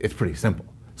it's pretty simple.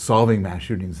 Solving mass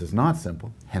shootings is not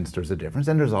simple, hence there's a difference.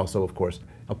 And there's also, of course,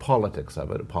 a politics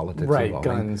of it, a politics involving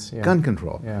guns, gun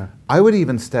control. Yeah. I would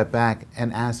even step back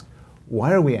and ask,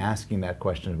 why are we asking that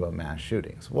question about mass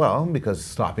shootings? Well, because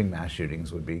stopping mass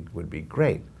shootings would be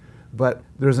great. But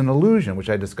there's an illusion,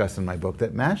 which I discuss in my book,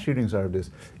 that mass shootings are of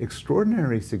this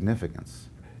extraordinary significance,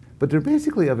 but they're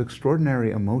basically of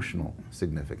extraordinary emotional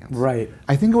significance. Right.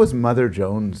 I think it was Mother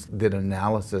Jones did an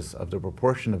analysis of the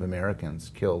proportion of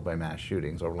Americans killed by mass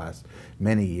shootings over the last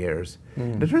many years.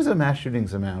 It turns out mass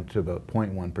shootings amount to about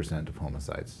 0.1% of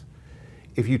homicides.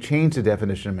 If you change the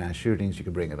definition of mass shootings, you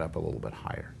could bring it up a little bit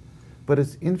higher. But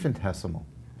it's infinitesimal.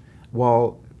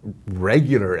 While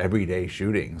regular everyday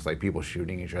shootings, like people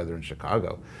shooting each other in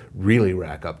Chicago, really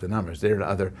rack up the numbers. They're the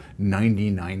other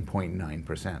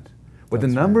 99.9%. What the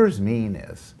numbers mean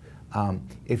is,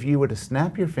 if you were to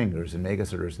snap your fingers and make it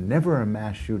so there's never a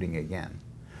mass shooting again,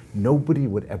 nobody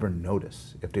would ever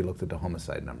notice if they looked at the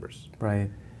homicide numbers. Right.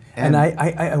 And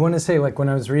I want to say, like, when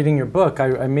I was reading your book,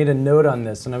 I made a note on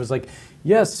this, and I was like,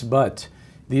 yes, but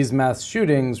these mass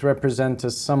shootings represent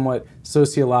a somewhat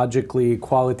sociologically,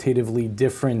 qualitatively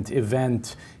different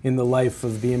event in the life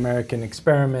of the American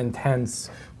experiment, hence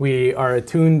we are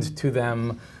attuned to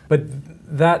them. But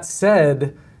that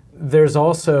said, there's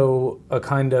also a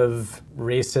kind of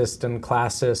racist and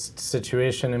classist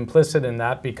situation implicit in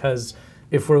that, because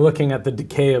if we're looking at the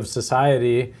decay of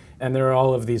society, and there are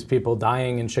all of these people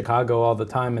dying in Chicago all the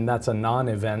time, and that's a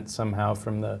non-event somehow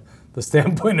from the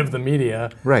standpoint of the media.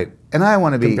 Right. And I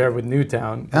want to be... compared with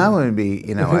Newtown. And I want to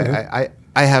be,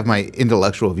 I have my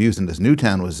intellectual views in this.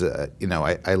 Newtown was,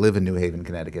 I live in New Haven,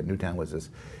 Connecticut. Newtown was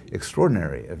this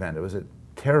extraordinary event. It was a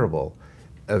terrible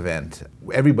event.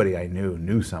 Everybody I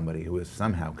knew somebody who was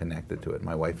somehow connected to it.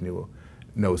 My wife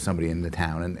knows somebody in the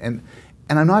town. And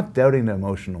I'm not doubting the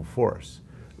emotional force.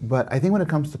 But I think when it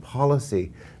comes to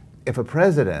policy, if a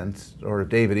president or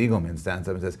David Eagleman stands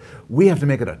up and says, we have to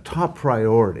make it a top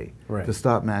priority to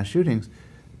stop mass shootings,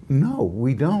 no,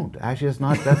 we don't. Actually,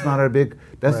 that's not our big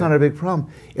not our big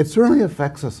problem. It certainly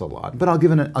affects us a lot. But I'll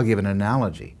give an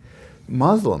analogy.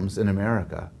 Muslims in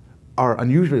America are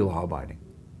unusually law-abiding,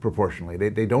 proportionally.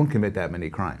 They don't commit that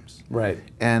many crimes. Right.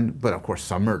 But of course,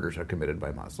 some murders are committed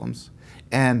by Muslims.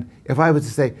 And if I was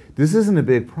to say, this isn't a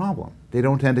big problem, they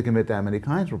don't tend to commit that many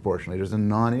crimes proportionally, there's a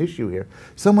non-issue here,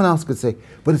 someone else could say,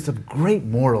 but it's of great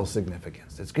moral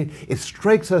significance. It's great. It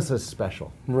strikes us as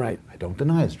special. Right. I don't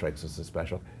deny it strikes us as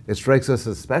special. It strikes us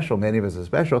as special, many of us as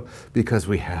special, because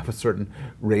we have a certain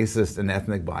racist and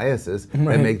ethnic biases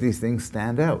that make these things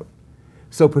stand out.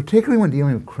 So particularly when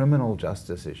dealing with criminal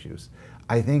justice issues,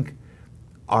 I think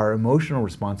our emotional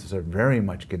responses are very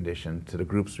much conditioned to the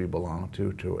groups we belong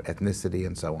to ethnicity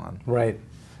and so on. Right.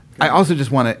 I also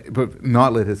just want to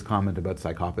not let his comment about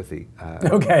psychopathy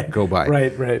go by.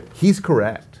 Right. He's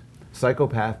correct.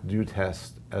 Psychopaths do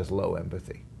test as low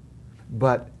empathy.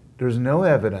 But there's no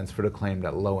evidence for the claim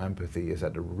that low empathy is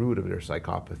at the root of their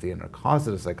psychopathy and the cause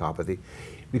of the psychopathy,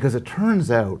 because it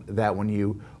turns out that when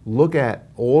you look at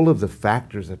all of the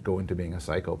factors that go into being a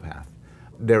psychopath,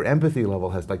 their empathy level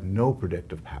has like no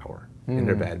predictive power in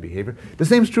their bad behavior. The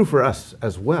same is true for us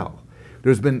as well.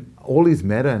 There's been all these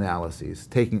meta-analyses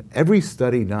taking every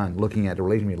study done looking at the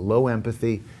relation between low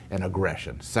empathy and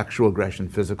aggression, sexual aggression,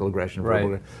 physical aggression,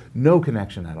 verbal aggression. No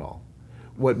connection at all.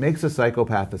 What makes a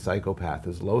psychopath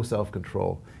is low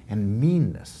self-control and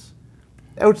meanness.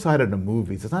 Outside of the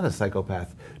movies, it's not a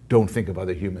psychopath don't think of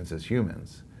other humans as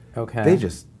humans. Okay. They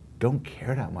just don't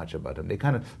care that much about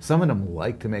them. Some of them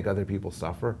like to make other people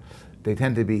suffer. They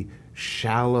tend to be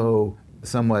shallow,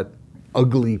 somewhat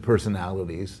ugly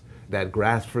personalities that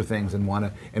grasp for things and want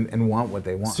what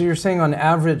they want. So you're saying on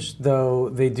average, though,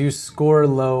 they do score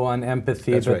low on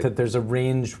empathy, that there's a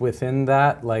range within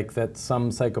that, like that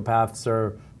some psychopaths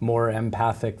are more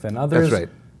empathic than others? That's right.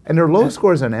 And their low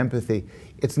scores on empathy,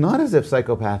 it's not as if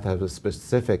psychopaths have a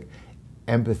specific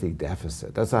empathy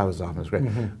deficit. That's how I was often described.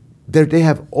 They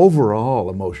have overall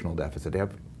emotional deficit. They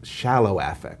have shallow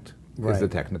affect, is the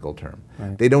technical term.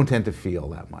 Right. They don't tend to feel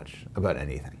that much about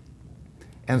anything.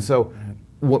 And so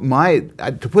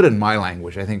to put it in my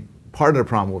language, I think part of the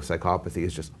problem with psychopathy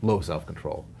is just low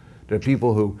self-control. There are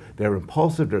people they're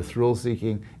impulsive, they're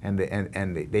thrill-seeking, and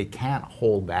they can't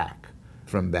hold back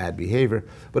from bad behavior.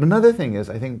 But another thing is,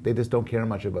 I think they just don't care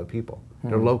much about people.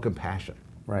 They're low compassion.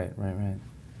 Right.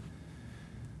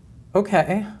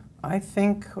 Okay, I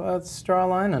think let's draw a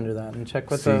line under that and check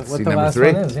what the last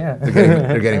one is. Yeah,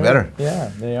 they're getting better.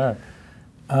 Yeah, they are.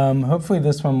 Hopefully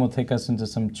this one will take us into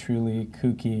some truly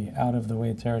kooky,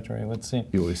 out-of-the-way territory. Let's see.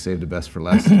 You always save the best for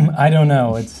last. I don't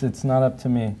know. It's not up to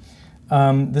me.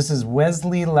 This is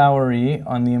Wesley Lowery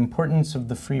on the importance of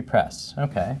the free press.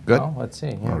 Okay. Good. Well, let's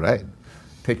see. Yeah. All right.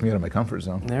 Take me out of my comfort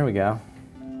zone. There we go.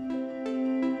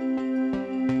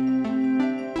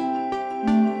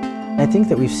 I think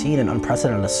that we've seen an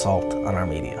unprecedented assault on our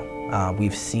media.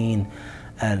 We've seen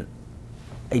a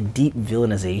deep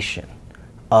villainization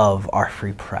of our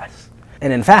free press.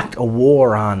 And in fact, a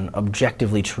war on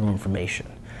objectively true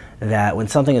information. That when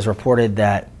something is reported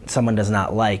that someone does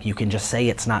not like, you can just say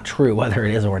it's not true, whether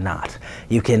it is or not.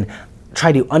 You can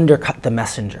try to undercut the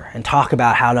messenger and talk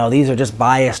about how, no, these are just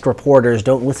biased reporters,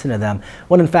 don't listen to them,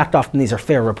 when in fact often these are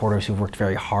fair reporters who've worked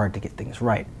very hard to get things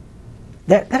right.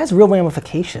 that has real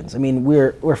ramifications. I mean,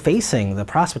 we're facing the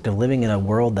prospect of living in a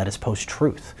world that is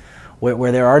post-truth,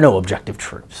 where there are no objective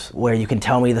truths, where you can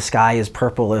tell me the sky is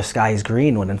purple or the sky is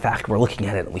green when in fact we're looking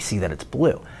at it and we see that it's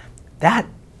blue. That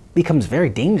becomes very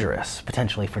dangerous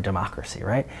potentially for democracy,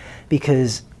 right?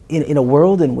 Because in a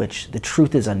world in which the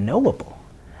truth is unknowable,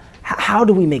 how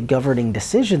do we make governing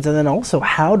decisions, and then also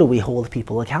how do we hold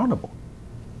people accountable?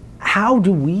 How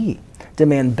do we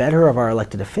demand better of our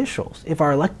elected officials if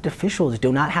our elected officials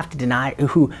do not have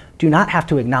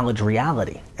to acknowledge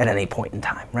reality at any point in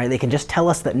time, right? They can just tell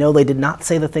us that no, they did not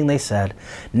say the thing they said.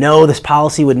 No, this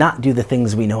policy would not do the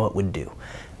things we know it would do.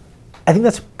 I think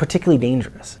that's particularly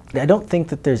dangerous. I don't think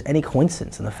that there's any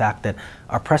coincidence in the fact that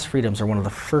our press freedoms are one of the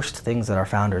first things that our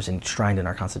founders enshrined in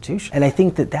our Constitution. And I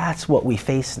think that that's what we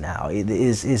face now,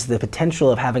 is the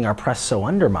potential of having our press so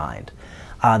undermined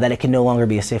that it can no longer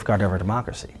be a safeguard of our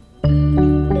democracy.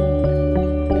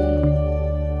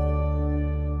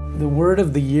 The word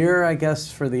of the year, I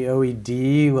guess, for the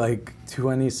OED, like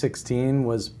 2016,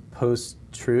 was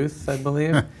post-truth, I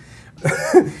believe.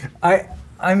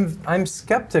 I'm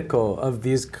skeptical of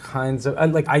these kinds of,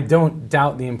 I don't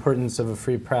doubt the importance of a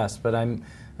free press, but I'm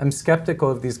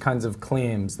skeptical of these kinds of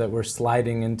claims that we're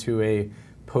sliding into a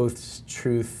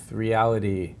post-truth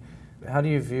reality. How do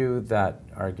you view that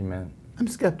argument? I'm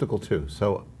skeptical too.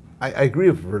 So I agree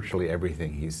with virtually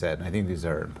everything he said, and I think these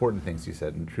are important things he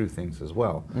said and true things as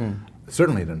well.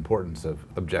 Certainly the importance of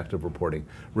objective reporting,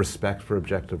 respect for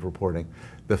objective reporting,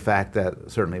 the fact that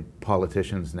certainly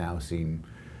politicians now seem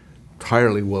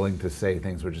entirely willing to say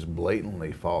things which is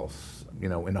blatantly false,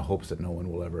 in the hopes that no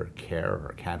one will ever care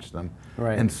or catch them.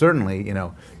 Right. And certainly,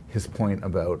 his point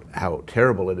about how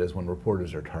terrible it is when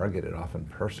reporters are targeted, often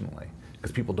personally,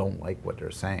 because people don't like what they're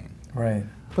saying. Right.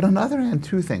 But on the other hand,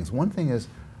 two things. One thing is,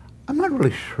 I'm not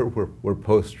really sure we're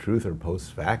post-truth or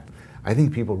post-fact. I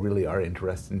think people really are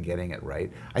interested in getting it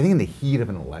right. I think in the heat of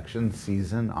an election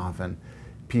season, often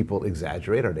people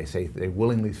exaggerate, or they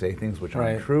willingly say things which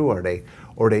aren't true,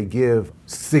 or they give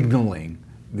signaling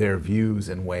their views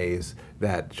in ways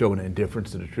that show an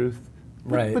indifference to the truth.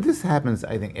 Right. But this happens,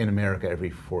 I think, in America every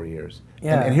 4 years.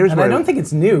 Yeah, and here's and where I don't think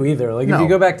it's new either. Like, No. if you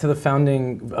go back to the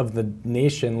founding of the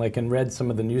nation, and read some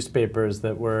of the newspapers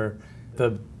that were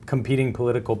the competing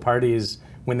political parties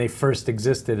when they first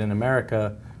existed in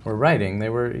America were writing, they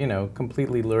were,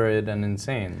 completely lurid and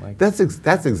insane. That's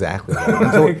exactly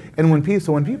right. And when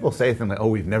people say things like, "Oh,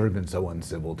 we've never been so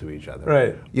uncivil to each other,"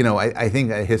 Right. I think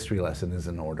a history lesson is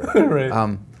in order.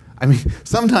 Right.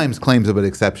 Sometimes claims about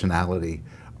exceptionality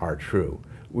are true.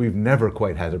 We've never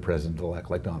quite had a president-elect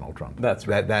like Donald Trump. That's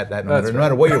right. No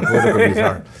matter what your political views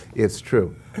are, it's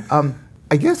true.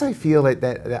 I guess I feel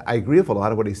that I agree with a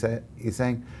lot of what he's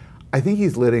saying. I think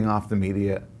he's letting off the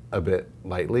media a bit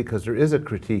lightly, because there is a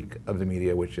critique of the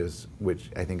media which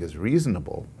I think is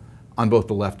reasonable on both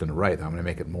the left and the right. I'm going to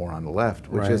make it more on the left,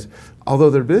 which is, although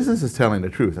their business is telling the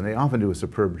truth, and they often do a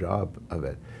superb job of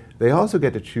it, they also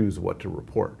get to choose what to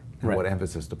report and what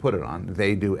emphasis to put it on.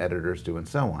 They do, editors do, and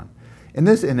so on. And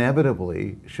this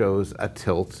inevitably shows a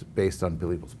tilt based on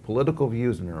people's political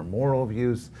views and their moral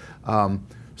views.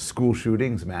 School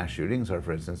shootings, mass shootings are,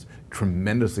 for instance,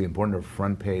 tremendously important. They're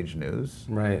front page news.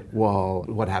 Right. While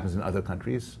what happens in other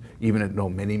countries, even though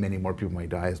many, many more people might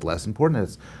die, is less important.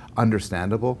 It's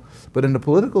understandable. But in the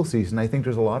political season, I think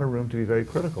there's a lot of room to be very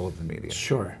critical of the media.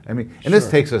 Sure. This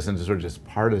takes us into sort of just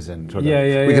partisan,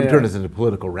 we can turn this into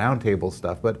political roundtable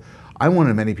stuff, but I'm one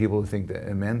of many people who think the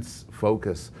immense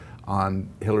focus on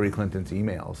Hillary Clinton's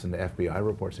emails and the FBI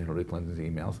reports on Hillary Clinton's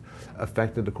emails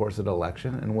affected the course of the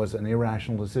election and was an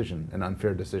irrational decision, an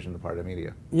unfair decision on the part of the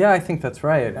media. Yeah, I think that's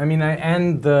right.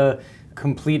 And the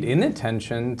complete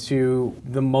inattention to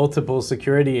the multiple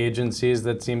security agencies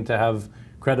that seem to have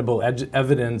credible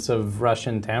evidence of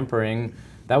Russian tampering,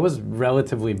 that was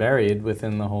relatively buried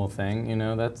within the whole thing.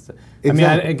 That's.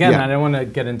 Exactly. I don't want to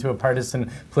get into a partisan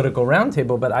political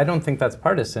roundtable, but I don't think that's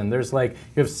partisan. There's you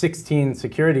have 16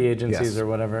 security agencies or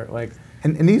whatever.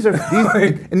 And these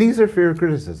are fair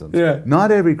criticisms. Yeah.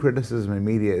 Not every criticism in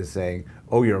media is saying,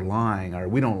 "Oh, you're lying," or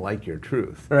 "We don't like your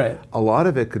truth." Right. A lot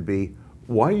of it could be,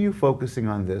 "Why are you focusing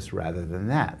on this rather than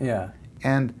that?" Yeah.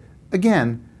 And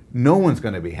again, no one's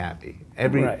going to be happy.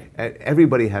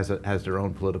 Everybody has their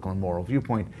own political and moral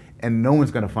viewpoint, and no one's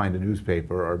going to find a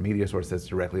newspaper or media source that's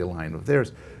directly aligned with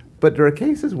theirs. But there are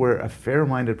cases where a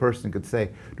fair-minded person could say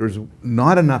there's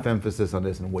not enough emphasis on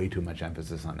this and way too much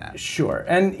emphasis on that. Sure,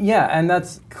 and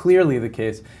that's clearly the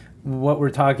case. What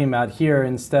we're talking about here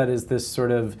instead is this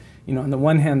sort of, on the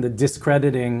one hand, the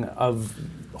discrediting of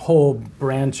whole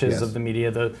branches of the media,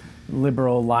 the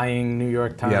liberal lying New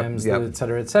York Times, yep. et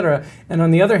cetera, et cetera. And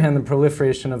on the other hand, the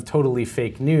proliferation of totally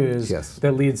fake news Yes.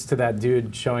 that leads to that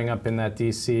dude showing up in that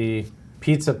DC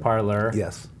pizza parlor.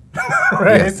 Yes.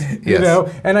 Right? Yes. You Yes. know?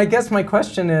 And I guess my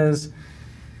question is,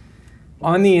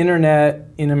 on the internet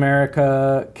in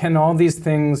America, can all these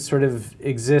things sort of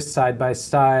exist side by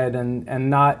side and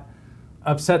not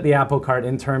upset the apple cart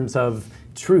in terms of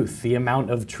truth, the amount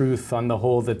of truth on the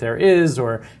whole that there is,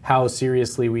 or how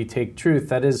seriously we take truth?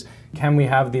 That is, can we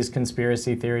have these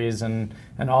conspiracy theories and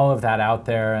all of that out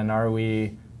there, and are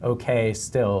we okay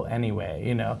still anyway,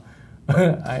 you know?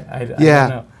 I don't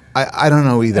know. I don't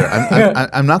know either.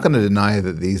 I'm not going to deny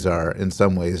that these are, in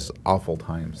some ways, awful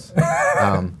times.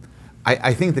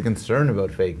 I think the concern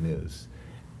about fake news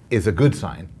is a good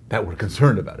sign that we're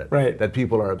concerned about it. Right. That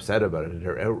people are upset about it,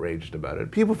 they're outraged about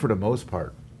it. People, for the most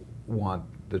part, want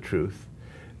the truth.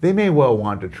 They may well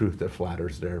want a truth that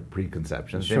flatters their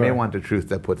preconceptions. Sure. They may want a truth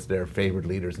that puts their favored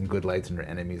leaders in good lights and their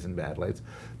enemies in bad lights.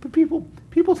 But people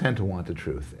tend to want the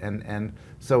truth. And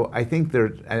so I think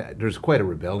there's quite a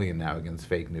rebellion now against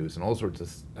fake news and all sorts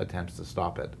of attempts to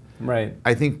stop it. Right.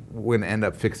 I think we're going to end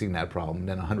up fixing that problem,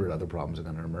 then 100 other problems are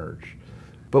going to emerge.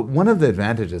 But one of the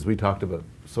advantages, we talked about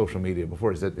social media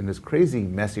before, is that in this crazy,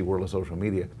 messy world of social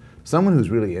media, someone who's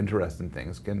really interested in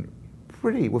things can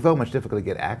without much difficulty,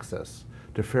 get access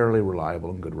to fairly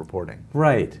reliable and good reporting.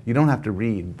 Right. You don't have to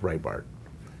read Breitbart.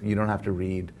 You don't have to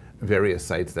read various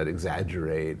sites that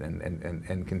exaggerate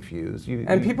and confuse.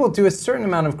 And people do a certain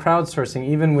amount of crowdsourcing,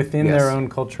 even within Yes. their own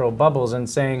cultural bubbles, and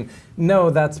saying, no,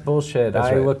 that's bullshit. That's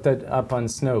I right. looked it up on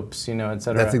Snopes, you know, et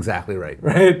cetera. That's exactly right.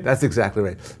 Right? That's exactly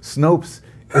right. Snopes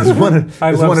is one of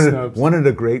Snopes. one of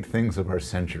the great things of our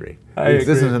century. I There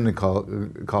exists agree. something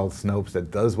called Snopes that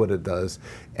does what it does,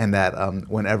 and that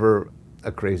whenever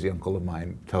a crazy uncle of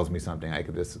mine tells me something, I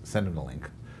could just send him a link.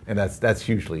 And that's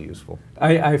hugely useful.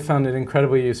 I found it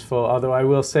incredibly useful, although I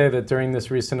will say that during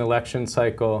this recent election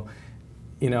cycle,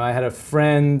 you know, I had a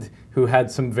friend who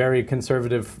had some very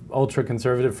conservative,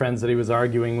 ultra-conservative friends that he was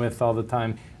arguing with all the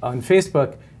time on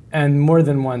Facebook, and more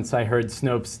than once I heard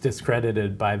Snopes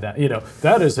discredited by that. You know,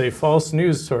 that is a false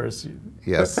news source.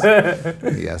 Yes.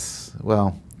 Yes.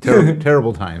 Well,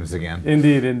 terrible times again.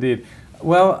 Indeed, indeed.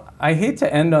 Well, I hate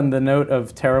to end on the note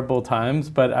of terrible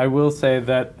times, but I will say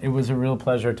that it was a real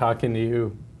pleasure talking to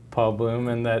you, Paul Bloom,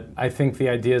 and that I think the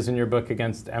ideas in your book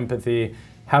Against Empathy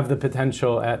have the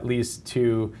potential at least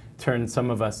to turn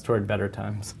some of us toward better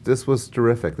times. This was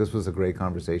terrific. This was a great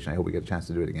conversation. I hope we get a chance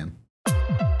to do it again.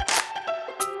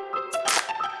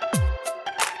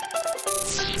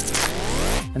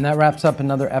 And that wraps up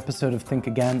another episode of Think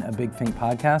Again, a Big Think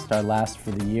podcast, our last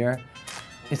for the year.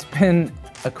 It's been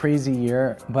a crazy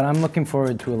year, but I'm looking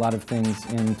forward to a lot of things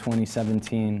in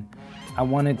 2017. I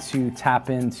wanted to tap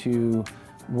into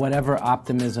whatever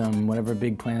optimism, whatever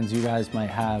big plans you guys might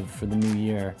have for the new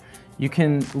year. You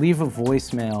can leave a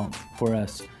voicemail for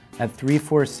us at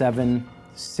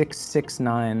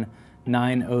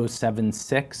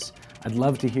 347-669-9076. I'd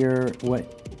love to hear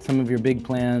what some of your big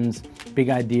plans, big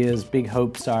ideas, big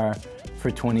hopes are for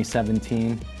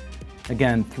 2017.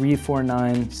 Again,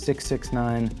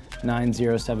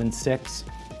 349-669-9076.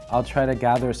 I'll try to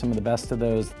gather some of the best of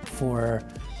those for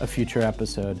a future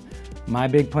episode. My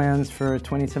big plans for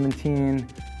 2017,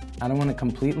 I don't want to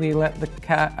completely let the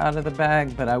cat out of the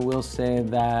bag, but I will say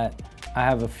that I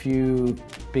have a few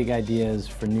big ideas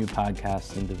for new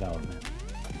podcasts in development.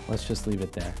 Let's just leave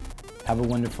it there. Have a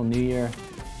wonderful new year,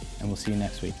 and we'll see you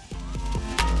next week.